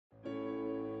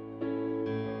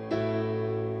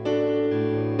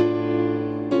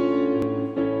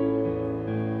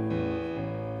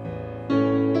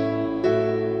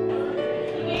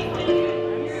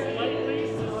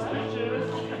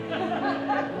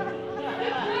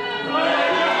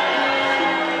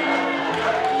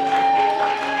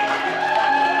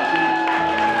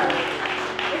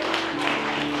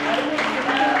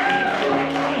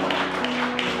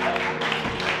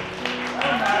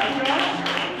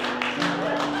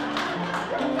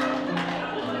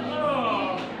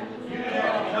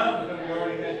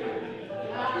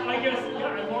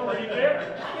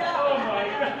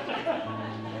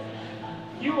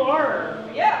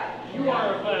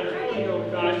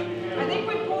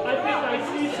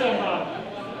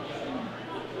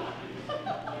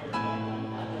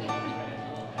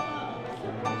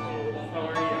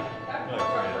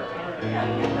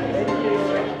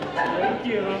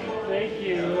you. Thank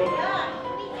you.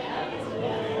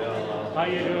 How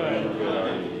you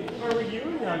doing? How are you,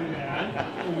 young man?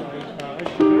 Oh my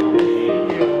gosh. Good to see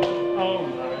you. Oh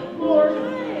my Lord.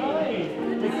 Hi.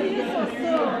 This is so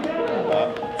sorry.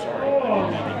 Oh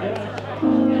my gosh.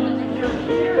 You're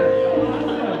here.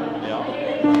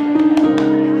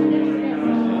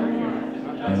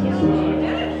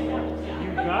 You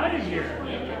got it here.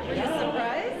 Are you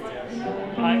surprised?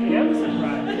 I am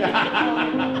surprised.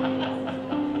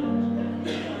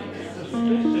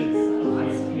 Suspicious.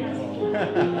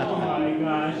 Oh my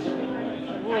gosh.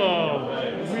 Whoa.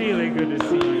 Really good to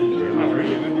see you. How are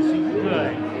you? Good to see you.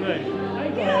 Good, good. Hi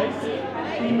guys.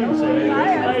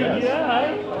 Hi.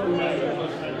 Yeah. Oh my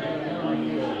gosh.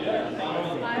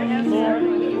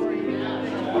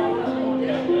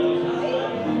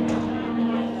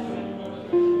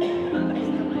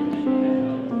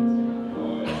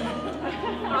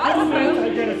 I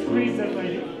gotta squeeze that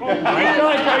lady. Oh my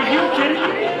gosh, are you kidding me?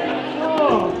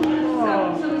 Oh,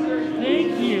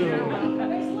 thank you.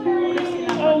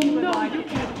 Oh no, you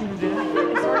can't do that.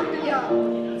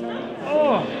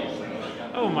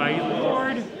 Oh my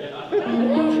Lord.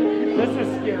 This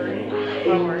is scary.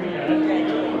 How are you?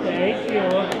 Thank you.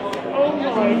 Oh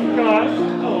my gosh.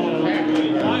 Oh,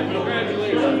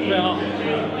 congratulations, Bill.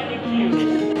 Thank you.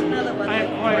 I have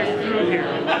quite a crew here.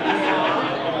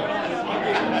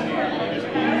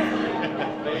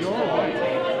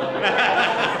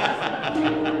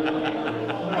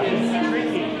 It's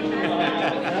tricky.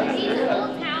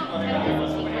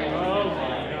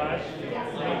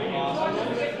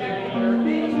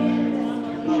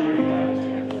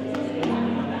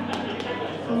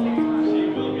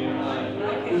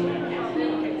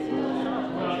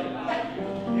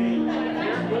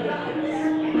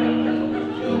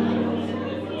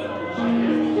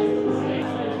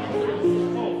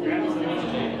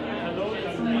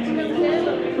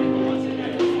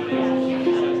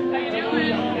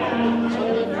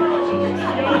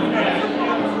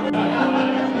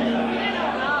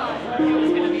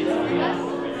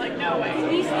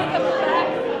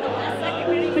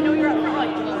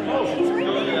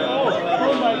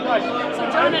 Oh my gosh.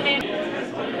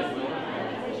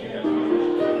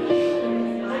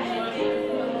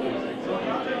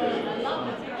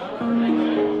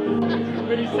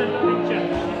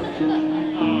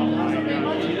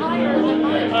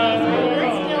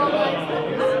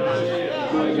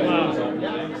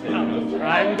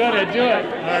 I'm gonna do it.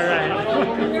 All right.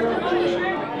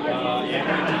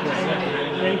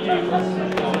 Thank you.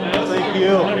 Thank you. Thank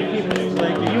you.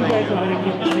 You guys are gonna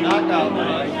keep the secret. Knockout.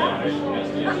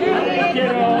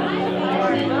 Kiddo.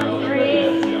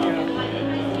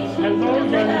 Hello,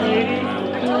 young lady.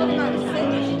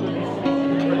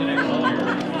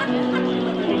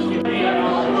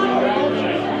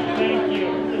 Thank you.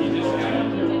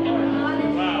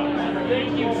 Wow.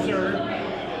 Thank you, sir.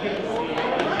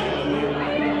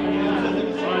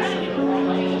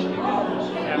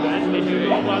 Did you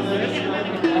know about this?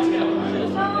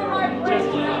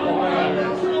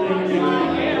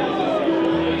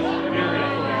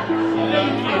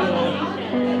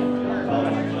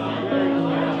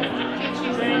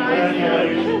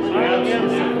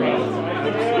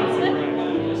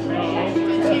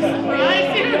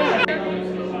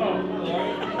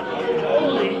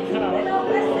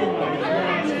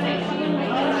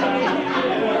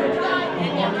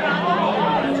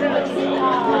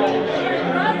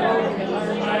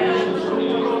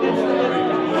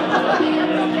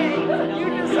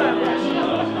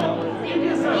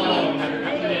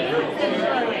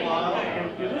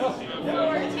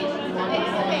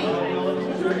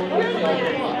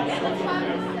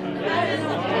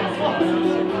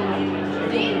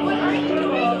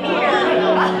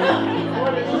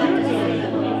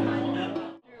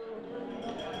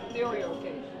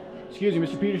 Excuse me,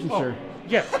 Mr. Peterson, sir.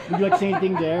 Yes. Would you like to say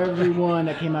anything to everyone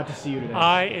that came out to see you today?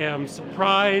 I am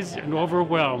surprised and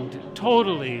overwhelmed,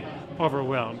 totally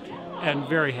overwhelmed, and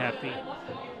very happy.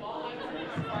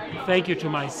 Thank you to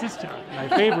my sister, my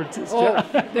favorite sister. Oh,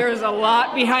 there's a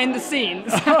lot behind the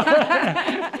scenes.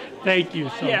 Thank you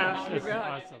so Yeah, much. you It's got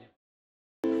awesome.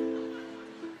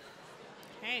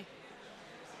 Okay.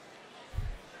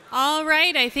 All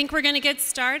right, I think we're going to get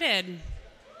started.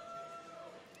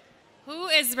 Who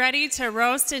is ready to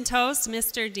roast and toast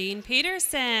Mr. Dean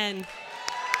Peterson?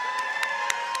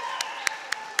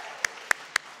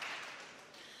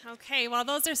 Okay, while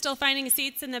those are still finding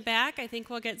seats in the back, I think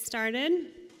we'll get started.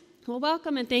 Well,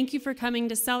 welcome and thank you for coming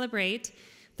to celebrate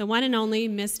the one and only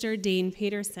Mr. Dean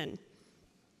Peterson.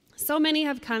 So many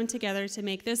have come together to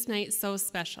make this night so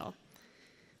special.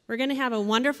 We're going to have a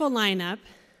wonderful lineup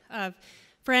of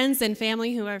friends and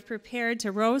family who have prepared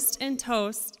to roast and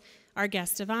toast our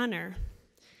guest of honor.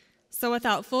 So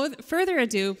without further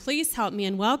ado, please help me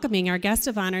in welcoming our guest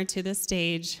of honor to the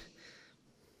stage.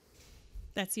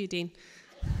 That's you, Dean.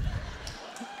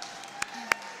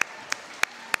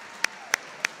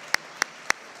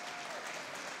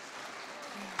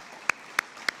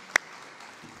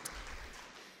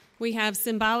 We have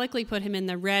symbolically put him in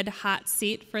the red hot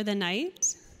seat for the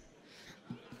night.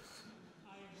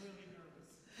 I am really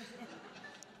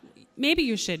nervous. Maybe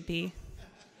you should be.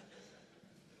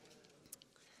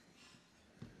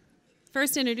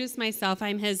 First, introduce myself.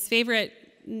 I'm his favorite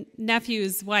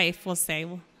nephew's wife, we'll say,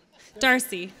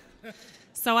 Darcy.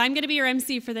 So I'm going to be your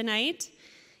MC for the night.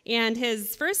 And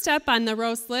his first up on the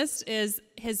roast list is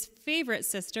his favorite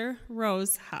sister,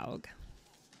 Rose Haug.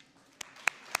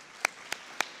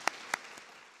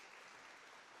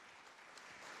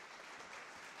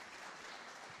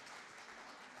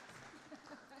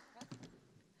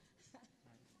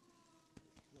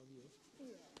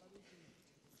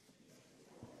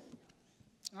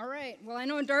 All right. Well, I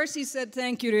know Darcy said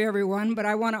thank you to everyone, but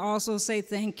I want to also say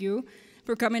thank you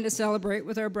for coming to celebrate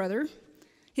with our brother.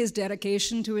 His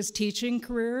dedication to his teaching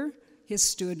career, his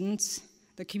students,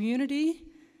 the community,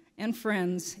 and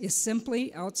friends is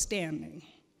simply outstanding,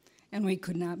 and we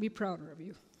could not be prouder of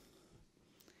you.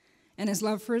 And his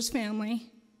love for his family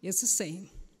is the same.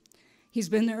 He's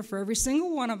been there for every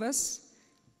single one of us,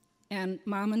 and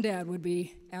Mom and Dad would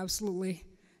be absolutely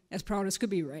as proud as could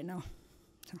be right now.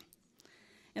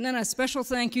 And then a special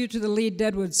thank you to the Lead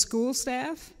Deadwood school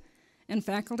staff and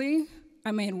faculty.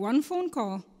 I made one phone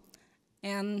call,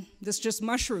 and this just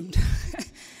mushroomed.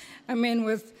 I mean,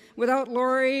 without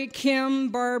Lori,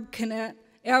 Kim, Barb, Kennette,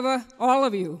 Eva, all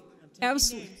of you.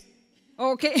 Absolutely.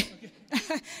 Okay.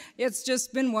 It's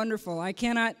just been wonderful. I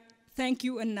cannot thank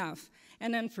you enough.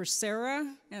 And then for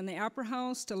Sarah and the Opera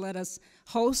House to let us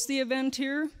host the event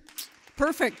here.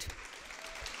 Perfect.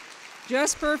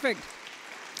 Just perfect.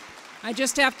 I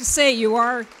just have to say, you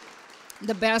are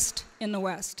the best in the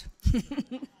West.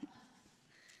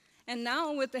 And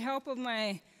now, with the help of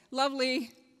my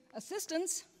lovely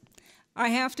assistants, I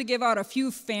have to give out a few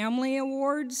family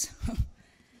awards.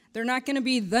 They're not going to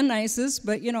be the nicest,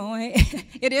 but, you know,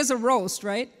 it is a roast,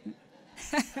 right?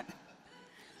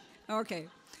 Okay.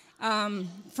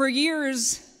 For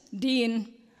years,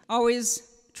 Dean always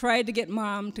tried to get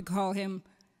Mom to call him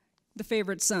the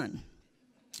favorite son.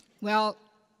 Well,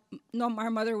 no, our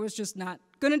mother was just not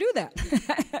going to do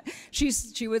that.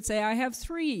 She would say, I have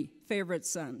 3 favorite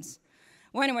sons.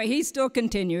 Well, anyway, he still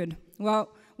continued. Well,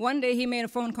 one day he made a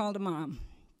phone call to Mom,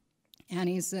 and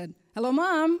he said, hello,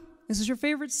 Mom, this is your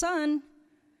favorite son.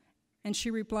 And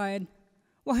she replied,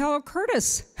 well, hello,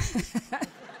 Curtis.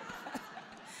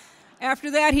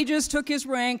 After that, he just took his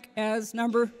rank as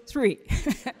number 3.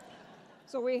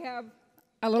 So we have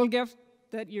a little gift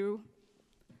that you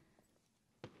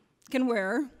can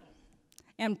wear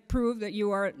and prove that you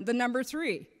are the number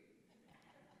 3.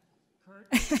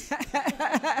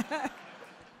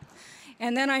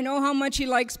 And then I know how much he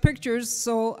likes pictures,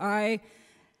 so I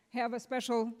have a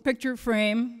special picture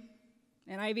frame,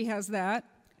 and Ivy has that,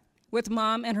 with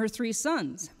Mom and her 3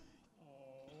 sons,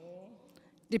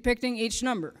 depicting each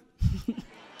number.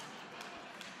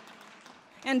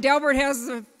 And Delbert has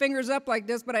the fingers up like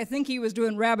this, but I think he was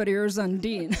doing rabbit ears on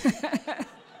Dean.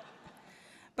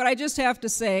 But I just have to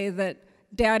say that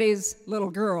Daddy's little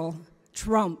girl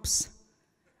trumps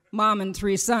Mom and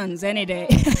 3 sons any day.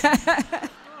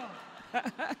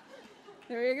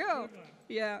 There you go.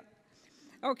 Yeah.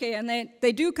 Okay, and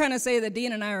they do kind of say that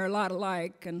Dean and I are a lot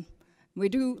alike, and we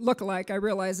do look alike, I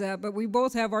realize that, but we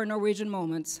both have our Norwegian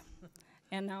moments.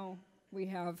 And now we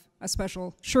have a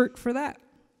special shirt for that.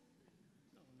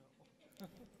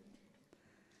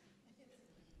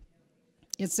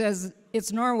 It says,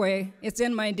 it's Norway, it's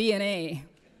in my DNA.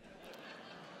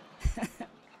 Is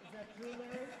that true,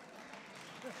 Larry?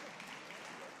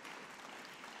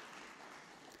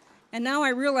 And now I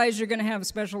realize you're going to have a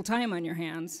special time on your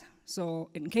hands. So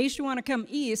in case you want to come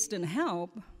east and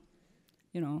help,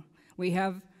 you know, we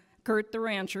have Kurt the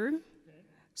rancher, okay.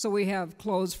 So we have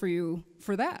clothes for you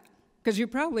for that. Because you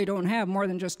probably don't have more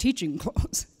than just teaching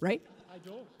clothes, right? I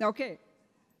don't. Okay.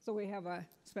 So we have a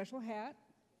special hat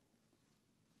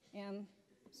and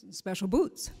some special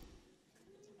boots.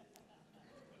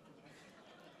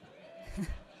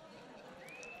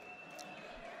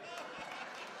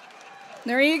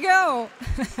 There you go.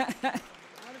 How does it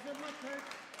look,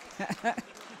 Kurt?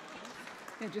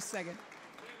 Yeah, just a second.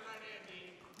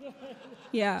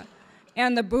 Yeah.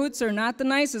 And the boots are not the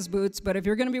nicest boots, but if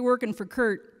you're going to be working for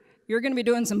Kurt, you're going to be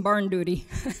doing some barn duty.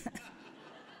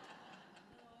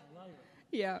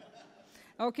 Yeah.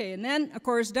 Okay, and then, of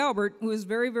course, Delbert, who was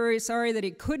very, very sorry that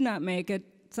he could not make it.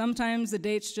 Sometimes the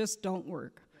dates just don't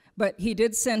work. But he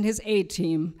did send his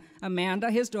A-team, Amanda,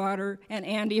 his daughter, and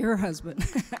Andy, her husband.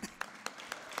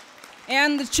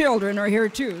 And the children are here,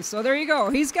 too. So there you go.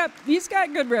 He's got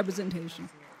good representation.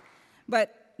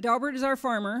 But Delbert is our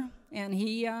farmer, and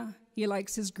he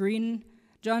likes his green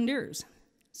John Deeres.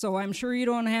 So I'm sure you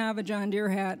don't have a John Deere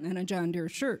hat and a John Deere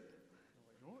shirt.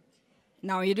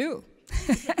 Now you do.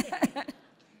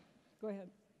 Go ahead.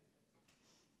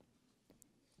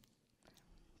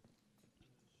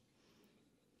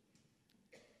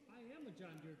 I am a John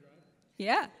Deere driver.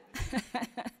 Yeah.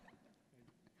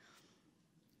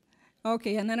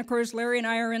 Okay, and then of course Larry and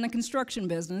I are in the construction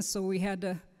business, so we had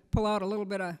to pull out a little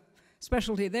bit of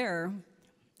specialty there.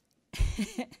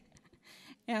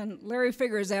 And Larry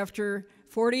figures after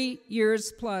 40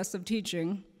 years plus of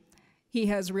teaching, he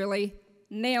has really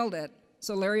nailed it.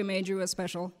 So Larry made you a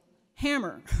special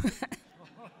hammer.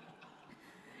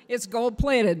 It's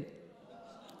gold-plated.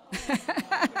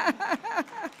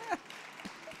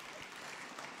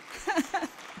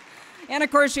 And of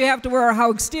course you have to wear a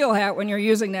Haug steel hat when you're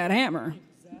using that hammer.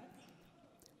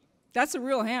 That's a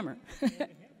real hammer.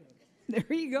 There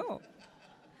you go.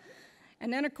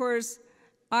 And then of course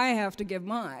I have to give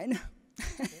mine.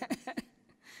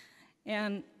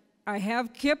 And I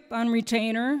have Kip on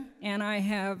retainer, and I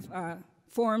have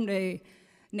formed a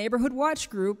neighborhood watch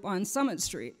group on Summit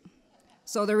Street.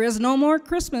 So there is no more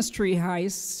Christmas tree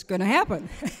heists going to happen.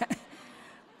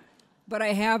 But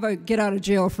I have a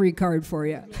get-out-of-jail-free card for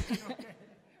you.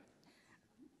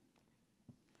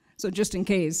 So just in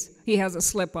case he has a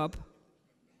slip-up.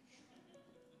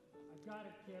 I got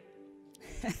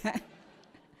it, Kip.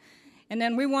 And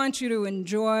then we want you to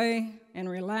enjoy and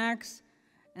relax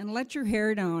and let your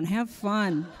hair down. Have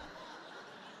fun.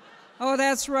 Oh,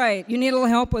 that's right. You need a little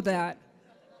help with that.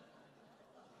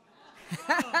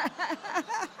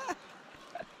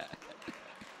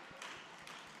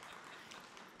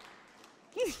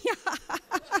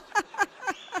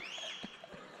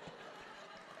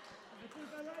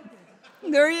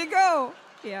 There you go.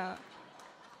 Yeah.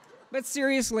 But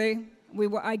seriously,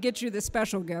 I get you the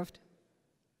special gift.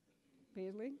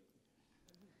 Paisley?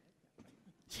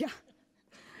 Yeah.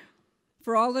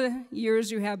 For all the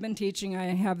years you have been teaching, I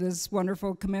have this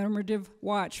wonderful commemorative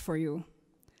watch for you.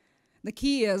 The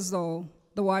key is, though,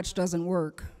 the watch doesn't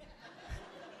work.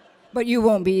 But you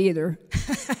won't be either.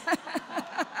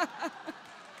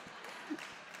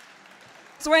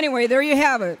 So anyway, there you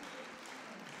have it.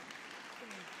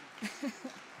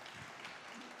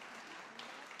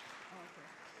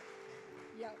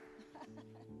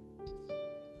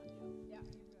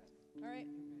 All right.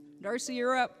 Darcy,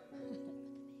 you're up.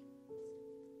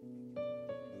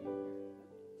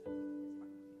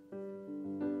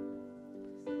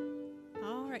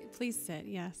 All right, please sit,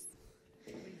 yes.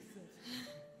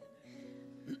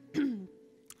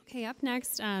 Okay, up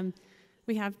next,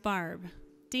 we have Barb.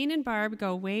 Dean and Barb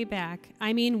go way back.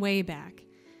 I mean way back.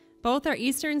 Both are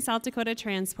Eastern South Dakota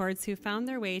transports who found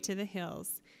their way to the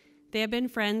hills. They have been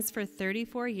friends for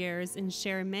 34 years and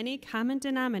share many common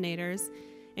denominators,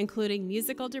 including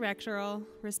musical directorial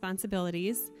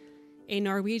responsibilities, a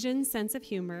Norwegian sense of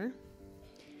humor,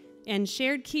 and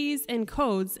shared keys and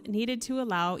codes needed to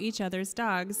allow each other's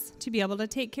dogs to be able to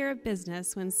take care of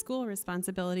business when school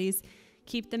responsibilities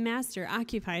keep the master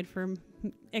occupied for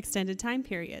extended time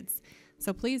periods.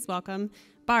 So please welcome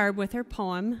Barb with her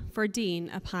poem for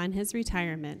Dean upon his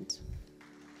retirement.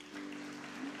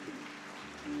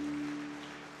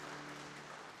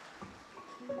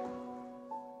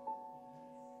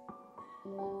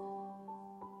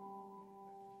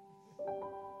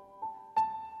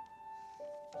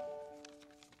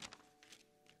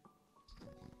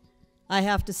 I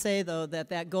have to say, though,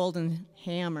 that golden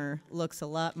hammer looks a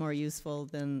lot more useful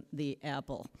than the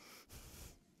apple.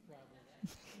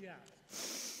 Yeah.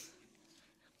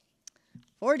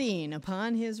 For Dean,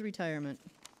 upon his retirement.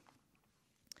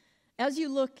 As you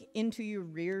look into your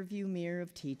rear-view mirror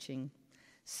of teaching,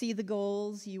 see the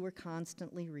goals you were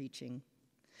constantly reaching.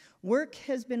 Work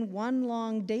has been one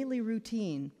long daily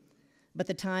routine, but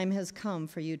the time has come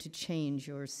for you to change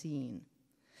your scene.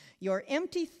 Your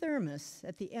empty thermos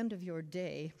at the end of your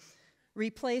day,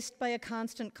 replaced by a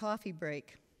constant coffee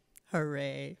break.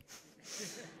 Hooray.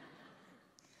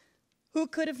 Who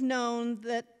could have known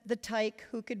that the tyke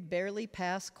who could barely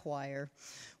pass choir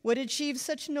would achieve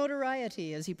such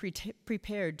notoriety as he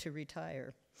prepared to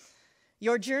retire?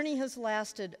 Your journey has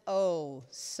lasted, oh,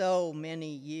 so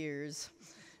many years.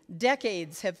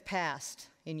 Decades have passed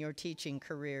in your teaching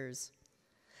careers.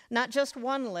 Not just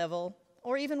one level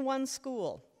or even one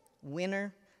school.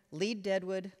 Winter, Lead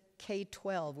Deadwood,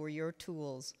 K-12 were your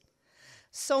tools.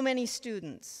 So many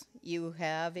students you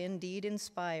have indeed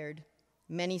inspired,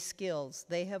 many skills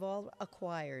they have all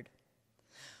acquired.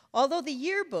 Although the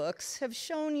yearbooks have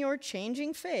shown your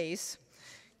changing face,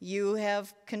 you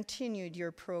have continued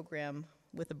your program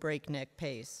with a breakneck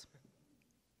pace.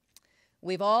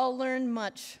 We've all learned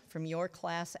much from your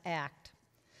class act: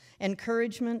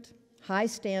 encouragement, high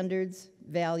standards,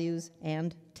 values,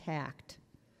 and tact.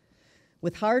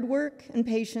 With hard work and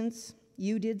patience,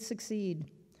 you did succeed.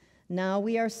 Now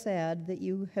we are sad that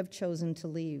you have chosen to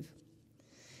leave.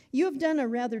 You have done a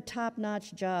rather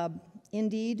top-notch job.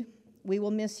 Indeed, we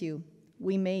will miss you.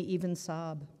 We may even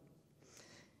sob.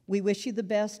 We wish you the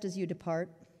best as you depart.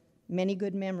 Many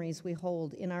good memories we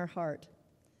hold in our heart.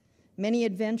 Many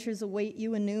adventures await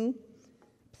you anew.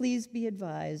 Please be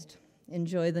advised,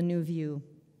 enjoy the new view.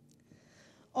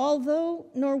 Although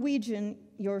Norwegian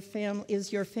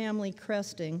is your family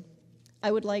cresting,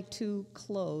 I would like to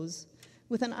close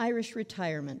with an Irish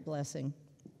retirement blessing.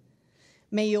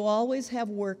 May you always have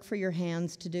work for your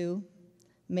hands to do.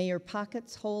 May your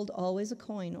pockets hold always a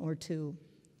coin or two.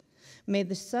 May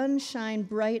the sun shine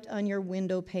bright on your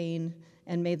window pane,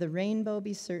 and may the rainbow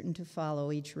be certain to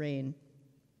follow each rain.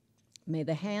 May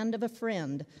the hand of a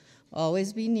friend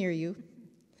always be near you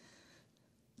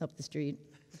up the street,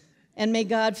 and may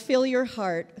God fill your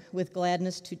heart with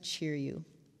gladness to cheer you.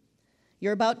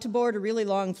 You're about to board a really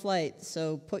long flight,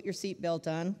 so put your seatbelt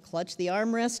on, clutch the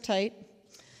armrest tight.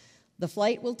 The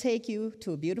flight will take you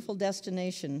to a beautiful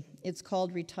destination. It's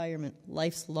called retirement,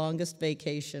 life's longest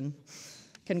vacation.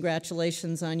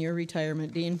 Congratulations on your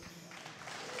retirement, Dean.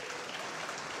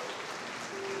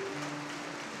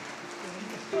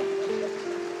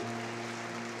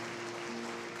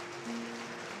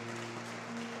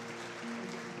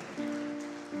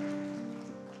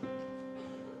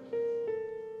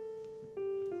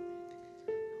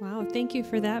 Wow, thank you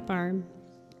for that, Barb.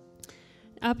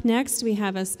 Up next, we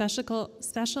have a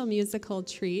special musical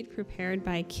treat prepared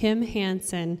by Kim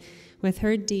Hansen with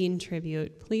her Dean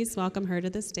tribute. Please welcome her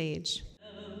to the stage.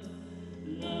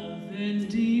 Love and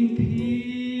Dean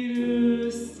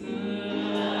Peterson.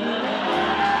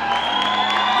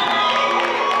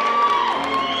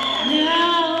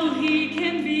 Now he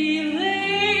can be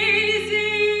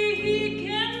lazy, he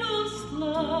can move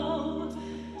slow.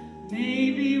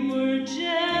 Maybe we're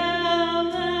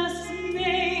jealous,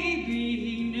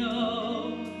 maybe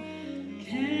no.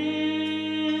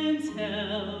 Can't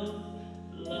help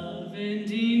loving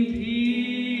Dean Peterson.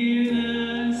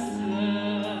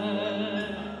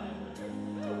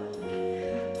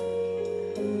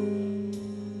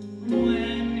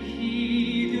 When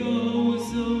he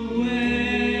goes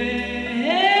away,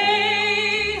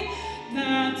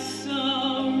 that's a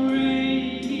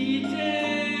rainy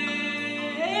day.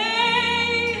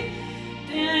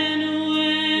 And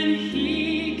when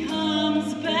he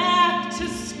comes back to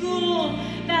school,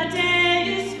 that day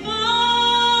is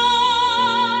fine.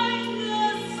 The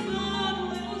sun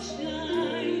will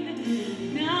shine.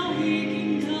 Now we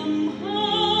can come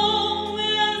home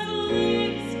as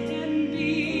leaves can be.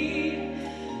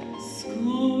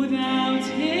 School without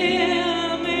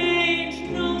him ain't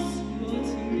no school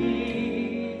to me.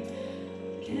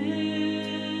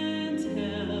 Can't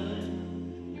help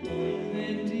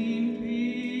loving Dean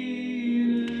Peterson.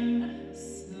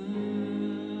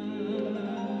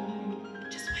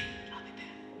 Just wait, I'll be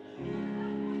back.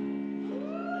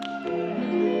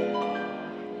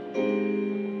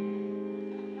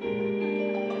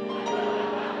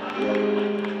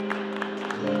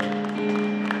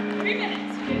 3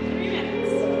 minutes, you get 3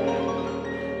 minutes.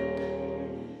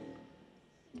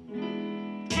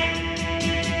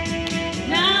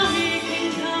 Now we can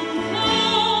come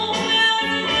home as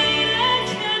late as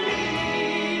can be.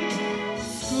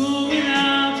 School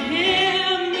without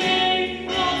him ain't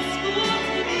no school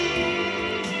to me.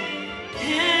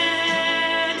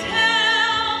 Can't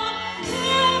help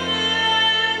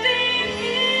loving Dean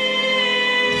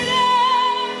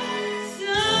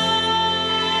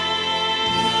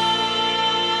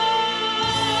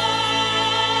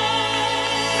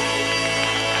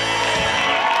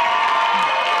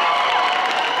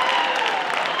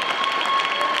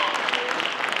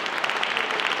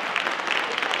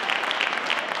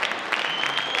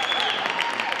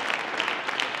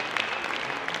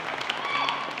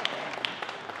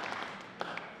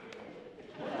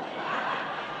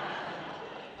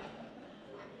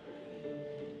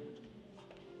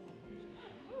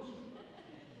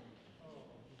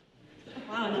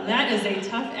Wow, now that is a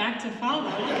tough act to follow.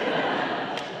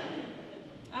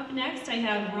 Up next, I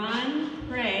have Ron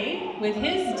Prey with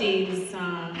his Dean's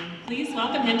song. Please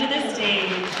welcome him to the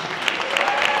stage.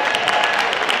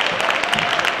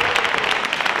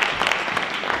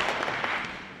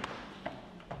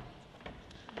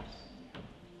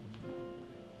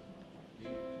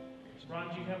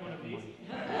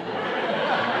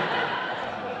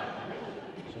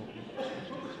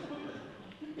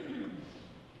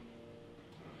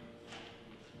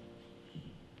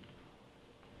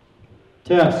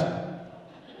 Test.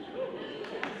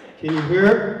 Can you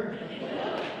hear?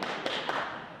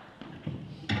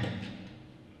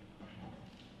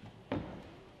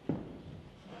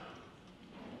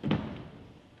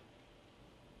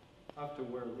 I have to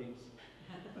wear these.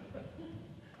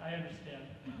 I understand.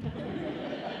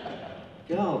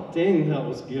 God dang, that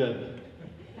was good.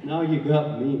 Now you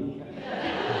got me.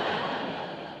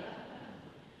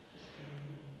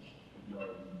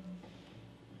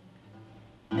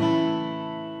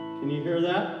 Can you hear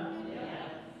that?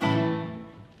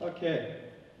 Okay.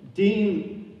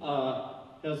 Dean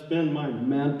has been my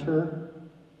mentor.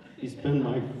 He's been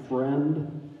my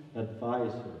friend,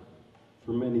 advisor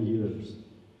for many years.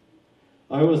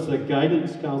 I was a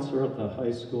guidance counselor at the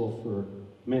high school for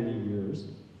many years.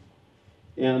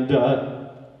 And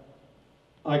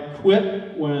I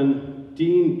quit when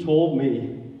Dean told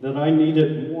me that I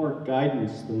needed more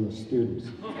guidance than the students.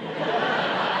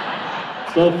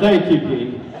 So thank you,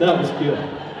 Dean. That was good.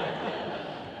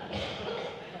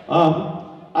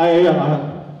 I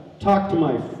talked to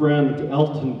my friend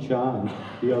Elton John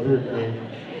the other day,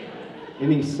 and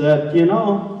he said, you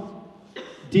know,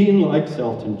 Dean likes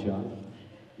Elton John.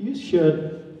 You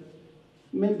should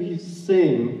maybe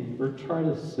sing or try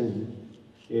to sing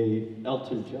a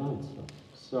Elton John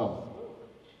song.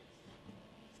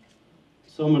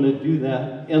 So I'm going to do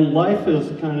that. And life is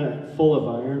kind of full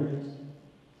of ironies.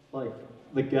 Like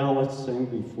the gal I sang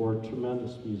before,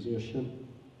 tremendous musician.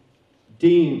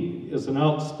 Dean is an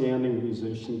outstanding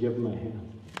musician. Give him a hand.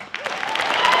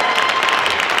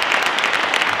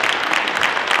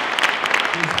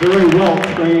 He's very well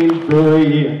trained,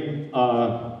 very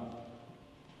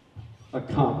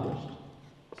accomplished.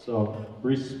 So,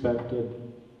 respected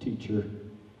teacher.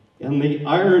 And the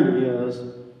irony is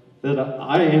that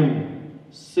I am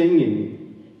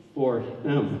singing for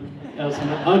him as an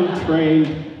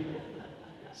untrained,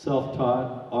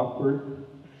 self-taught, awkward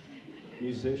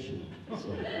musician.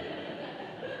 So,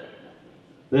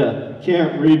 that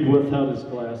can't read without his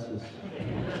glasses.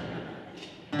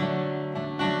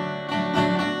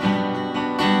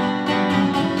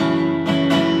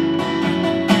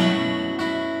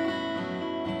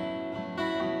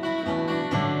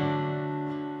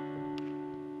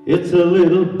 It's a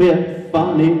little bit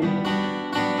funny,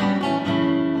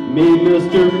 me,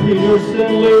 Mr.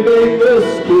 Peterson, leaving the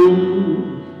school,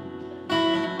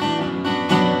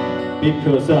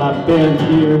 because I've been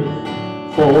here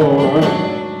for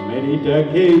many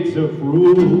decades of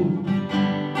rule.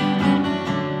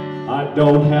 I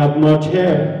don't have much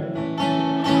hair,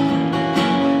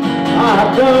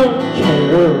 I don't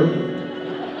care.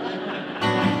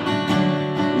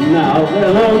 Now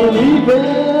that I'm leaving,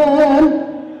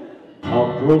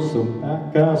 I'll grow some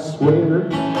back, I swear.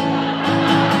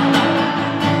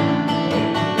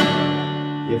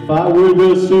 If I were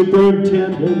the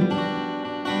superintendent,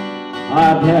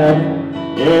 I'd have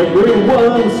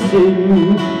everyone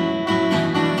sing.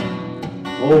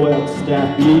 Oh, at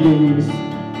staff meetings,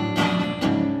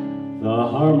 the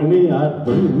harmony I'd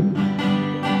bring.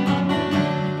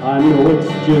 I know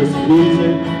it's just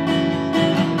music,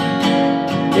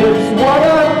 it's what I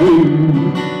do.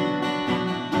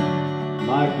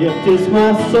 My gift is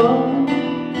my song,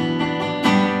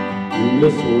 and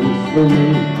this one's for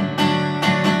me.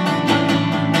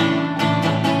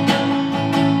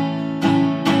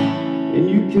 And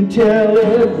you can tell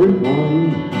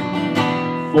everyone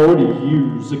 40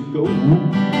 years ago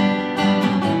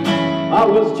I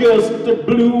was just a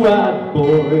blue-eyed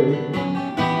boy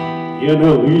in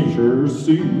a leisure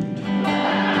suit.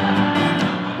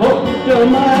 Hope you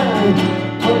don't mind,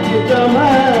 hope you don't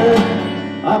mind,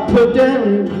 I put down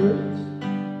in words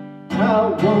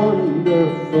how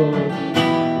wonderful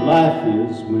life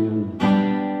is when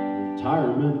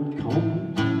retirement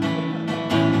comes.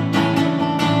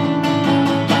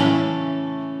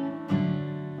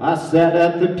 I sat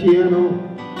at the piano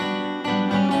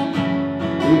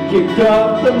and kicked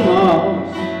off the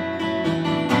moths.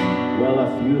 Well, a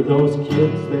few of those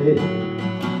kids, they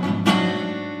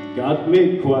got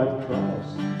me quite cross.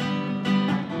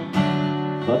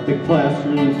 But the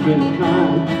classroom's been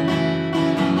kind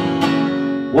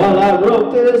while I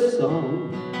wrote this song.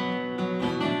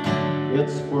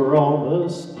 It's for all the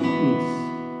students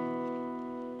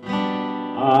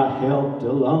I helped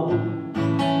along.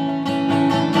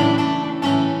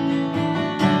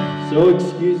 So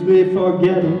excuse me for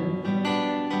getting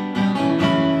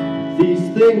these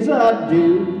things I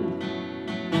do.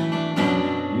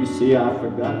 You see, I've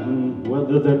forgotten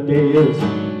whether the day is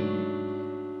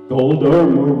gold or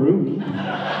maroon.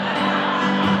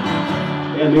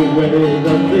 Anyway,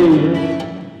 the thing is,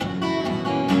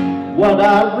 what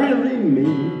I really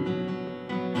mean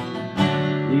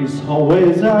These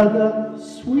hallways are the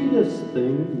sweetest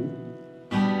thing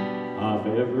I've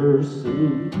ever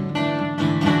seen.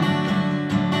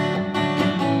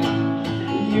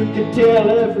 You can tell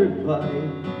everybody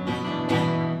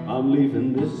I'm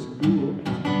leaving this school.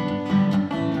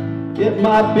 It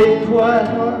might be quite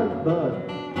hard, but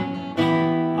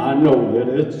I know that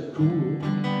it's cool.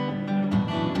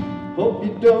 Hope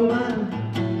you don't mind,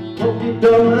 hope you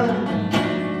don't mind.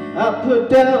 I put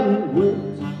down in words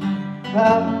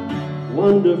how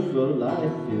wonderful life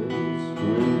is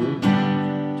when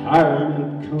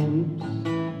retirement comes.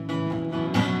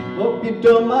 Hope you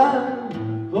don't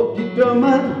mind, hope you don't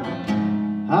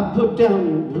mind. I put down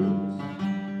in words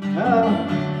how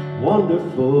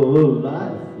wonderful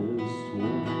life is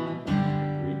when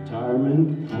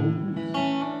retirement comes.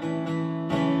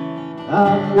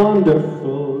 How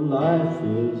wonderful life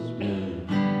is when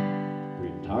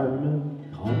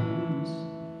retirement comes.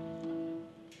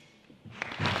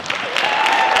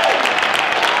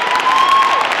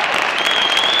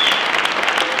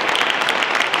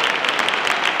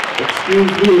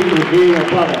 Excuse me for being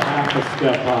about a half a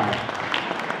step high.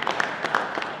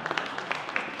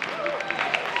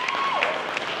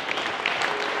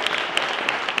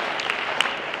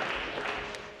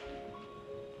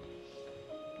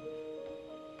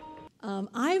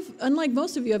 Unlike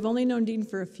most of you, I've only known Dean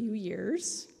for a few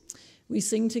years. We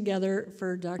sing together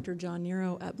for Dr. John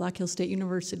Nero at Black Hills State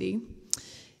University.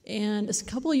 And a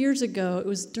couple of years ago, it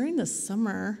was during the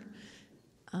summer,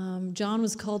 John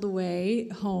was called away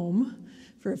home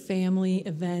for a family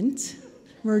event,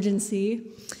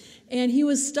 emergency, and he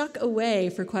was stuck away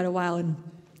for quite a while. And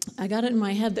I got it in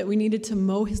my head that we needed to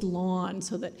mow his lawn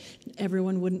so that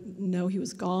everyone wouldn't know he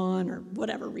was gone or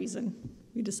whatever reason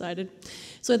we decided.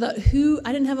 So I thought,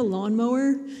 I didn't have a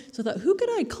lawnmower, so I thought, who could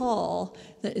I call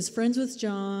that is friends with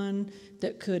John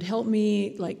that could help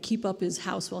me like keep up his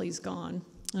house while he's gone?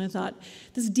 And I thought,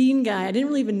 this Dean guy, I didn't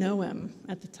really even know him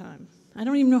at the time. I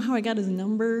don't even know how I got his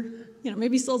number. You know,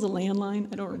 maybe he still has a landline.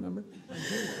 I don't remember.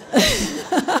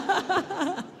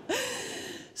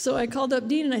 So I called up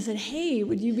Dean and I said, hey,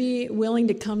 would you be willing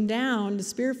to come down to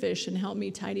Spearfish and help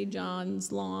me tidy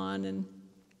John's lawn and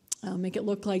make it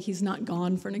look like he's not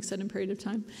gone for an extended period of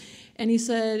time? And he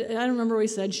said, I don't remember what he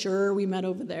said, sure, we met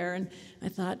over there. And I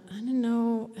thought, I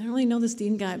don't really know this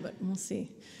Dean guy, but we'll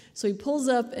see. So he pulls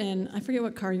up, and I forget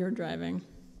what car you were driving,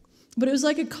 but it was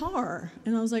like a car.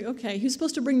 And I was like, okay, he was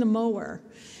supposed to bring the mower.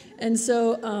 And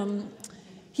so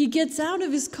he gets out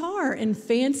of his car in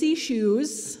fancy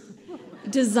shoes,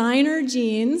 designer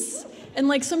jeans, and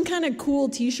like some kind of cool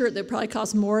t-shirt that probably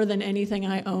costs more than anything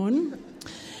I own.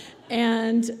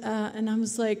 And I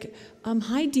was like,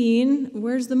 hi, Dean,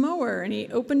 where's the mower? And he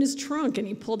opened his trunk, and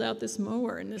he pulled out this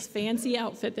mower in this fancy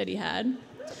outfit that he had.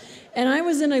 And I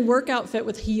was in a work outfit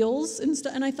with heels and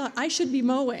stuff, and I thought I should be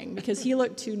mowing because he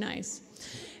looked too nice.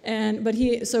 But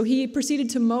he proceeded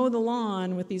to mow the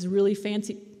lawn with these really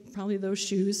fancy, probably those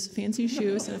shoes, fancy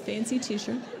shoes, and a fancy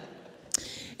t-shirt.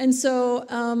 And so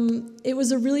it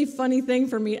was a really funny thing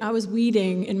for me. I was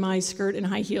weeding in my skirt and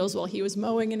high heels while he was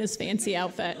mowing in his fancy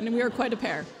outfit, and we were quite a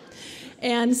pair.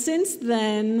 And since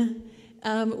then,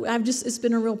 it's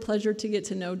been a real pleasure to get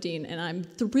to know Dean, and I'm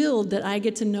thrilled that I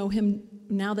get to know him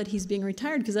now that he's being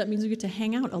retired, because that means we get to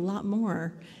hang out a lot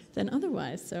more than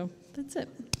otherwise. So that's it.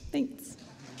 Thanks.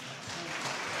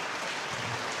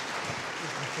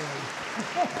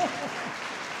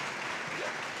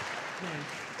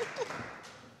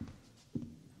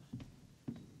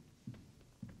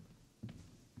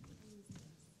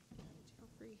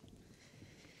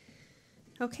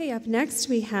 Okay, up next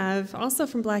we have, also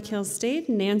from Black Hills State,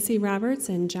 Nancy Roberts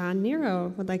and John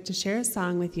Nero would like to share a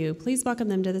song with you. Please welcome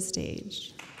them to the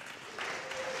stage.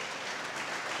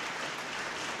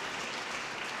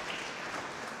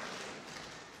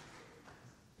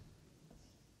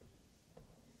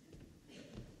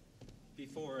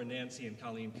 Before Nancy and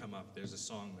Colleen come up, there's a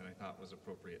song that I thought was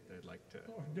appropriate that I'd like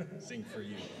to sing for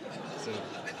you. So.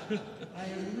 I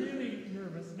am really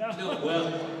nervous now. No,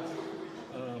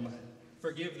 well,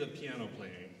 forgive the piano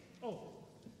playing. Oh.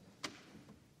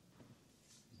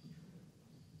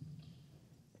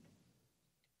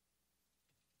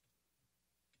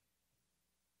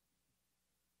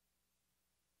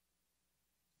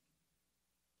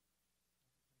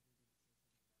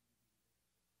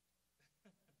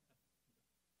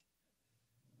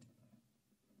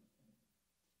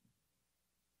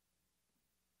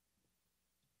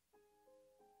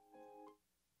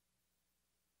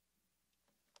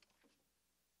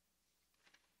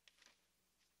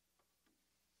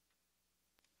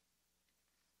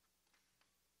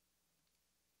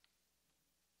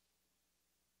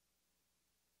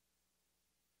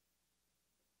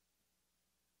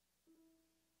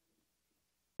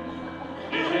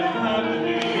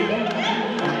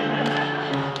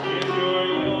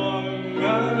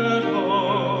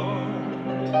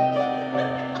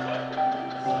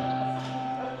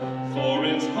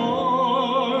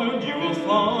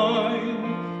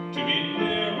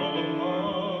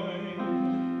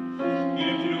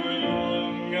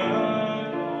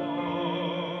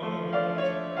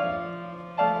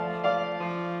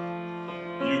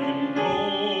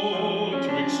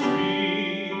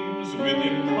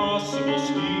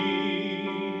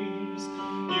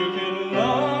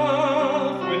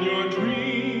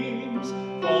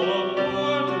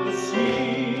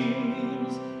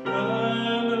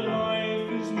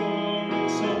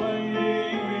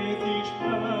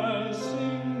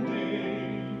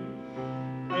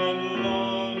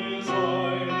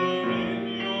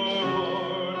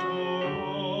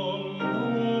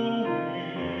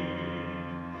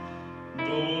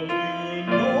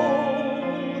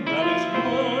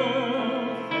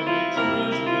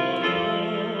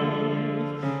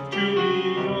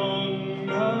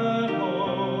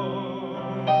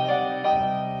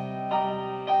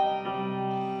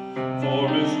 For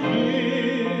as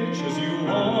rich as you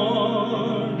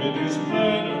are, it is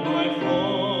better by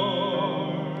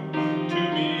far to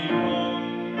be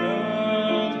young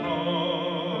at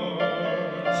heart.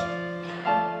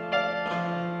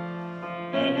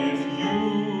 And if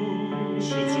you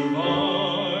should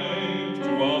survive to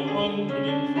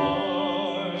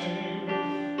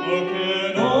 105, look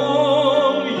at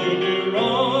all you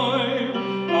derive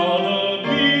out of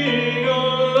being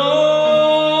alive.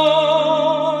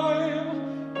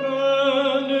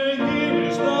 And here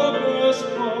is the best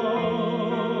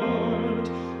part: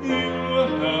 you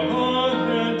have a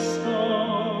head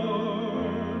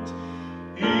start.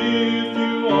 If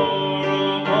you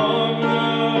are among the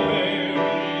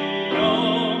very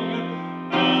young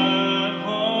at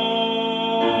heart.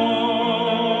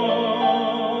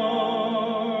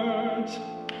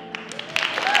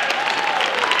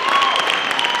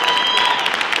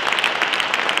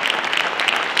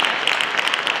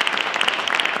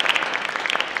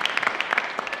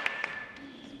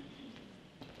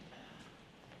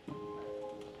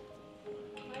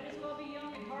 Might as well be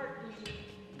young at heart.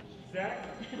 Zach?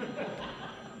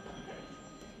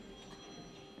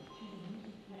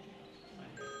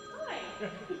 Hi.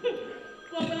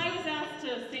 Well, when I was asked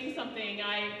to sing something,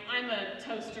 I'm a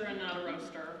toaster and not a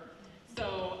roaster.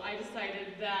 So I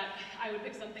decided that I would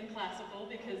pick something classical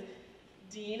because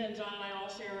Dean and John and I all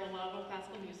share a love of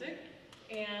classical music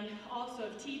and also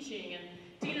of teaching. And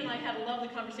Dean and I had a lovely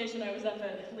conversation. I was up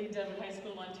at Lee Devon High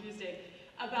School on Tuesday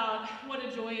about what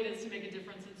a joy it is to make a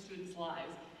difference in students'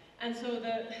 lives. And so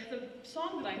the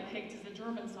song that I picked is a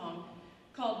German song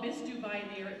called Bist du bei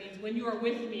mir. It means when you are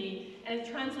with me, and it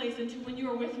translates into when you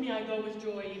are with me, I go with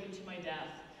joy even to my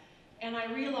death. And I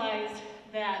realized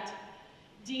that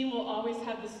Dean will always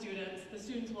have the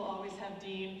students will always have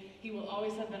Dean, he will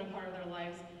always have been a part of their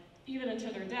lives, even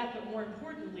until their death, but more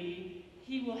importantly,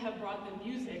 he will have brought the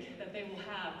music that they will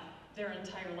have their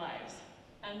entire lives.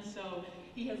 And so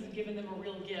he has given them a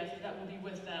real gift that will be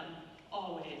with them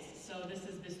always. So this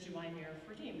is Bist du bei mir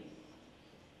for Dean.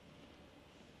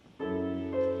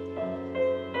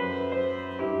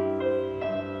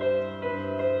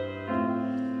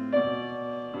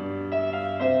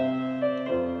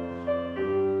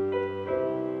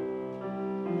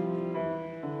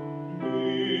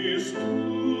 Bist du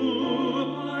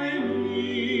bei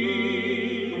mir,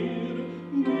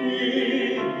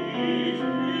 geh ich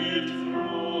mit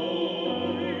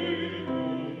Freuden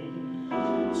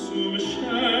zum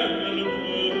Sterben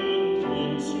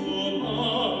und zur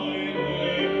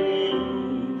Heilung,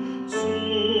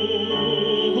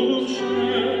 zum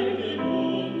Sterben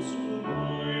und zur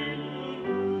Heilung.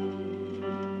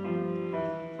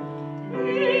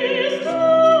 Bist du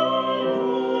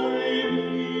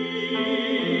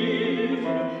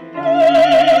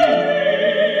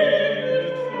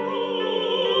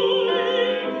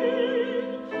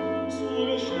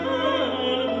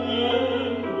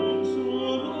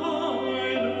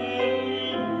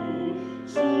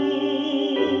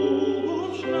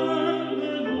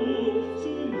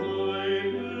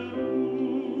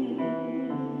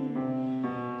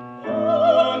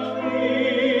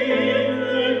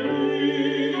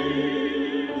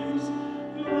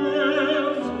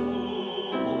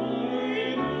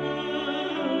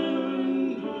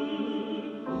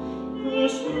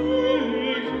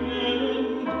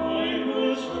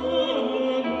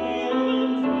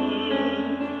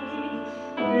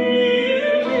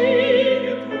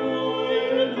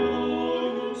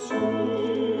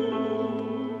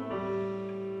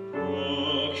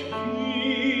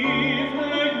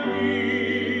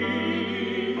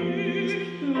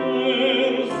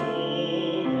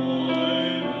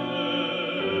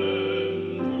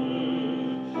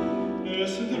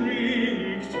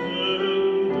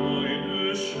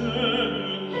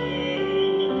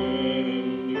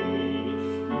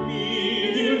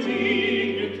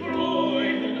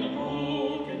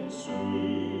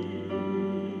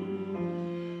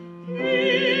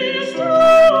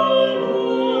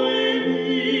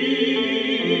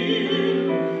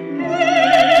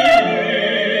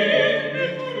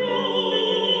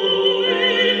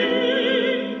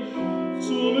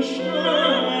zum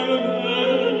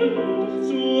Sterben,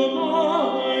 zum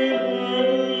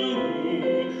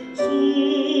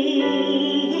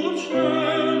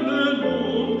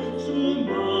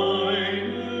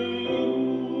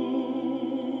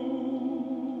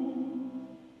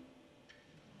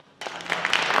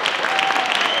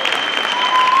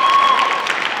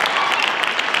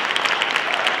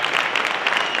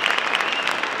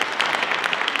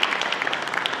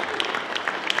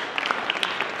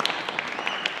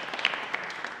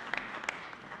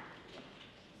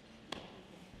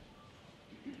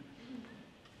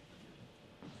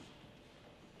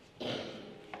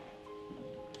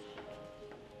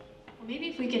Maybe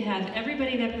if we could have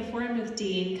everybody that performed with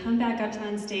Dean come back up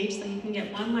on stage so he can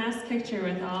get one last picture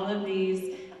with all of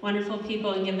these wonderful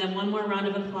people and give them one more round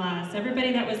of applause.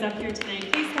 Everybody that was up here tonight,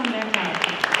 please come back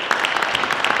up.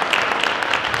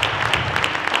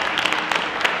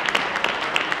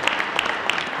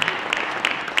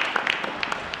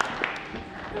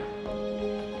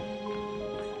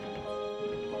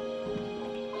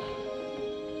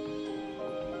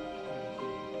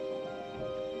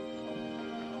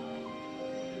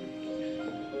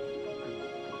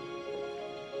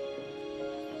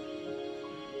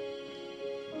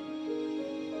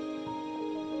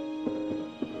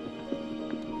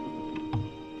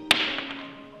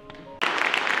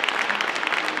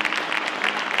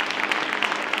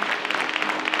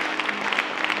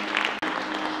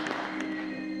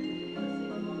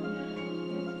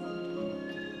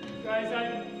 Guys,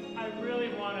 I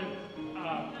really want to,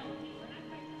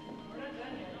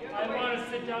 I want to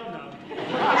sit down now.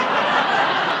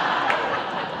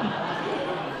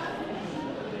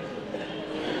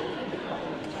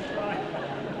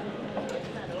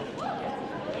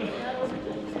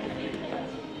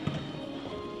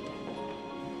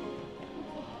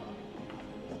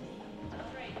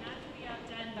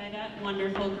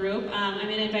 Wonderful group. I'm going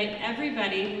to invite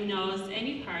everybody who knows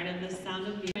any part of the Sound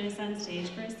of Music to join us on stage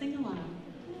for a sing-along.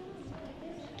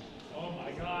 Oh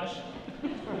my gosh.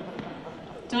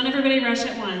 Don't everybody rush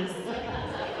at once.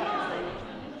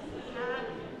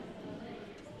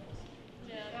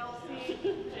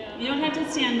 You don't have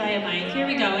to stand by a mic. Here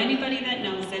we go. Anybody that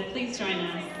knows it, please join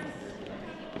us.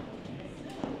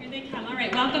 Here they come. All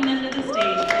right, welcome them to the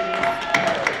stage, please.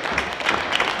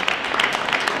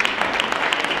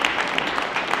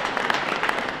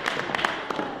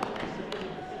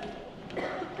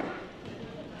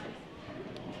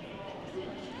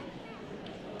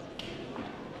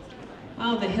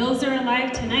 Oh, the hills are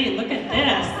alive tonight. Look at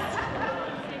this.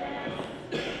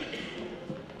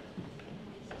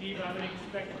 Steve, I'm going to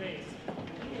expect bass.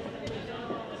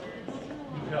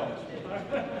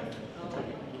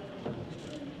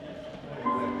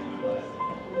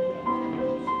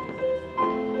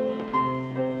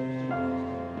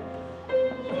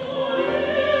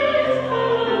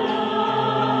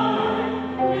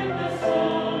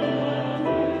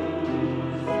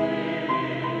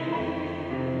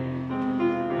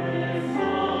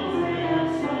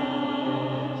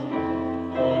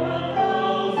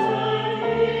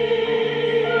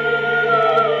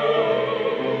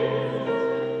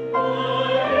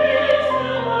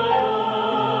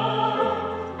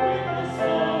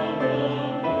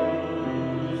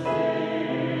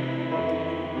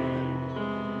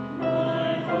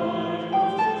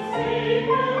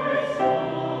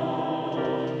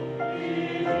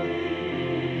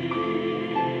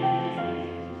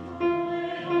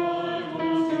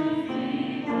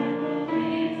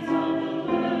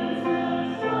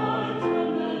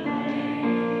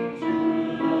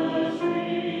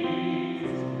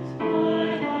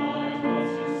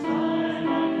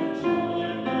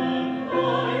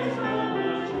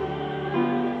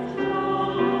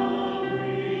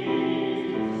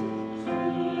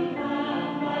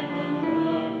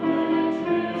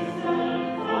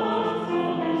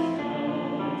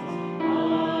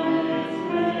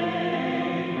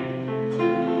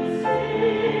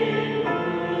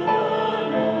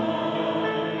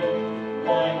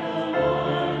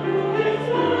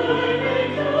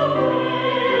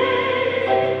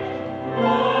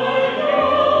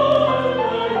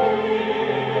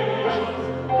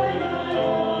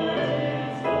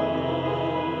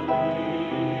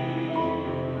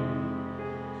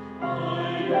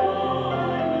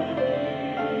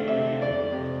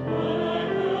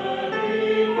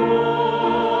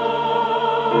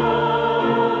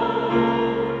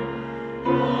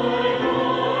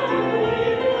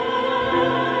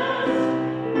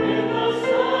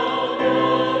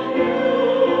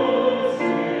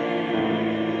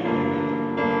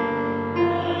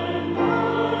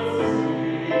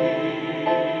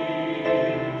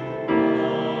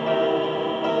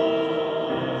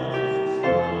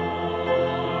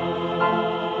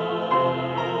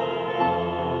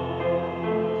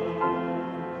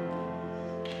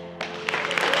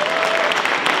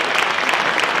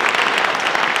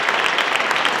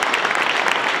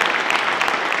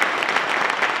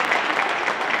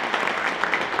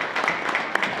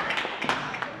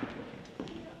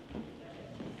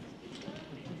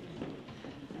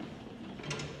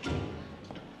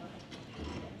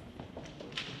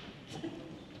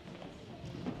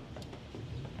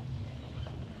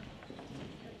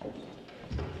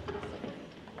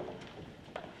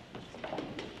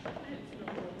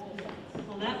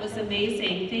 was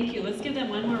amazing. Thank you. Let's give them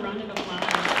one more round of applause.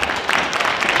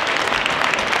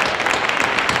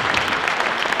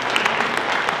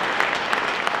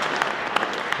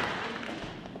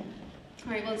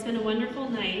 All right, well, it's been a wonderful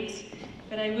night,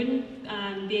 but I wouldn't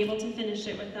be able to finish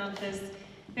it without this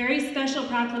very special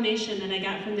proclamation that I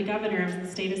got from the governor of the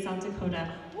state of South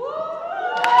Dakota.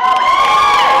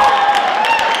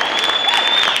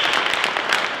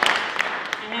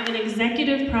 I have an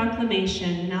executive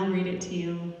proclamation, and I'll read it to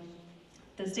you.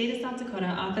 The state of South Dakota,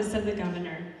 Office of the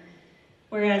Governor.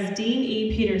 Whereas Dean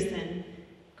E. Peterson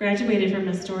graduated from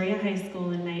Astoria High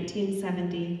School in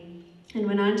 1970 and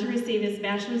went on to receive his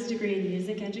bachelor's degree in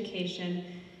music education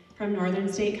from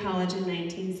Northern State College in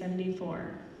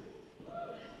 1974.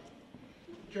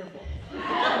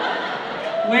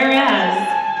 Whereas,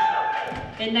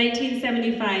 in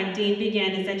 1975, Dean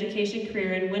began his education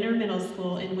career in Winter Middle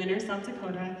School in Winter, South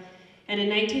Dakota, and in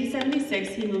 1976,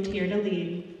 he moved here to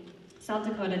Lead, South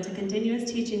Dakota, to continue his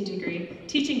teaching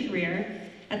career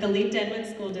at the Lead-Deadwood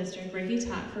School District, where he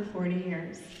taught for 40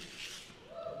 years.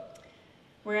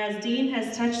 Whereas Dean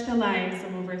has touched the lives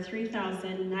of over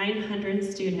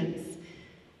 3,900 students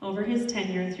over his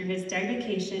tenure through his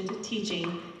dedication to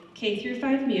teaching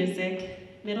K-5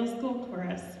 music, middle school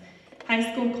chorus,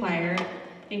 high school choir,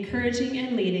 encouraging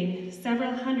and leading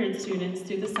several hundred students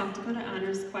through the South Dakota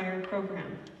Honors Choir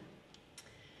program.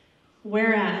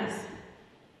 Whereas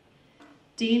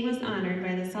Dean was honored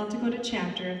by the South Dakota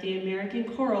chapter of the American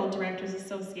Choral Directors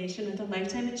Association with a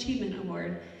Lifetime Achievement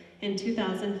Award in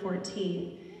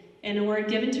 2014, an award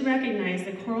given to recognize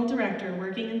the choral director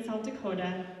working in South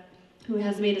Dakota who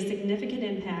has made a significant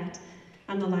impact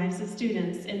on the lives of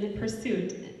students in the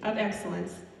pursuit of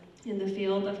excellence in the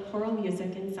field of choral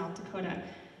music in South Dakota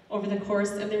over the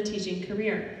course of their teaching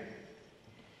career.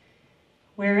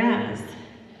 Whereas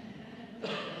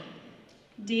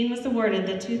Dean was awarded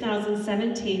the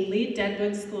 2017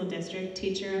 Lead-Deadwood School District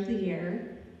Teacher of the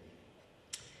Year.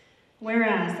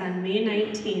 Whereas on May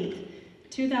 19th,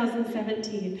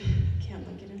 2017, can't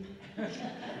look at him,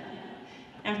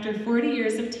 after 40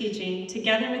 years of teaching,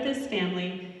 together with his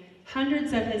family,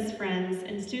 hundreds of his friends,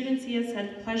 and students he has had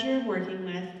the pleasure of working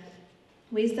with,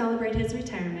 we celebrate his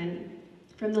retirement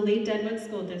from the Lead-Deadwood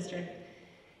School District.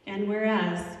 And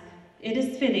whereas it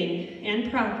is fitting and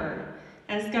proper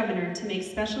as governor to make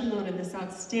special note of this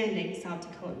outstanding South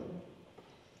Dakotan.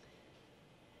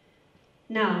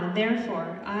 Now,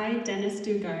 therefore, I, Dennis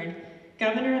Dugard,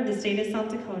 Governor of the state of South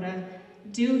Dakota,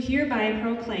 do hereby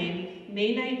proclaim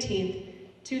May 19th,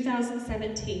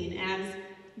 2017 as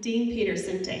Dean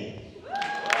Peterson Day.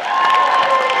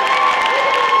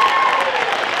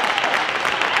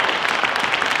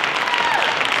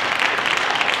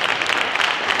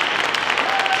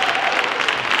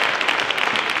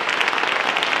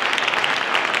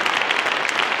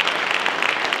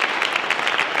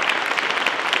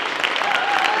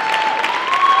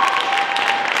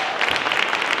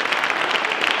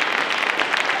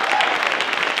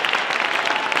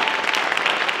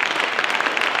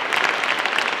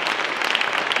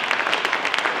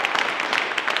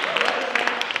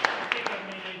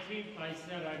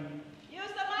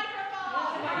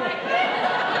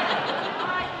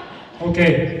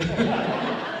 Okay.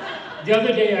 The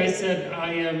other day I said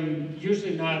I am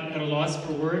usually not at a loss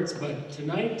for words, but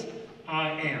tonight I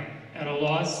am at a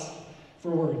loss for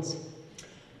words.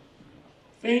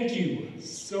 Thank you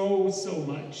so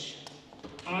much.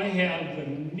 I have the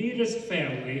neatest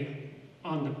family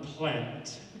on the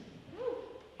planet.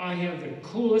 I have the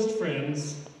coolest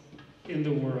friends in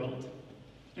the world.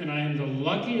 And I am the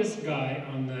luckiest guy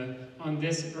on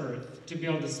this earth to be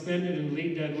able to spend it in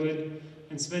Lead-Deadwood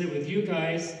and spend it with you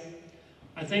guys.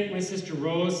 I thank my sister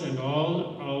Rose and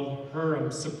all her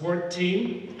support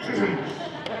team,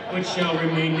 which shall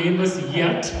remain nameless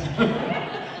yet.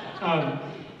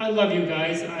 I love you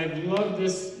guys. I've loved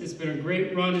this. It's been a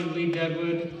great run in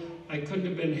Lead-Deadwood. I couldn't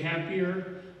have been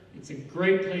happier. It's a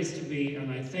great place to be,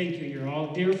 and I thank you. You're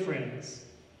all dear friends.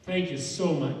 Thank you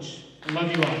so much. I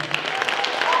love you all.